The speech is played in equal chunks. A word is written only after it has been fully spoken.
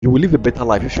You will live a better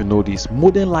life if you know this.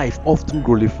 Modern life often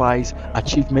glorifies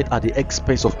achievement at the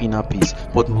expense of inner peace,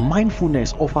 but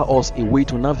mindfulness offers us a way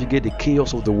to navigate the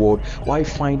chaos of the world while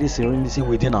finding serenity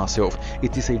within ourselves.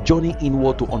 It is a journey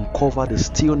inward to uncover the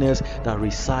stillness that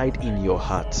resides in your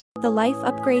heart. The Life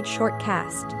Upgrade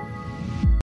Shortcast.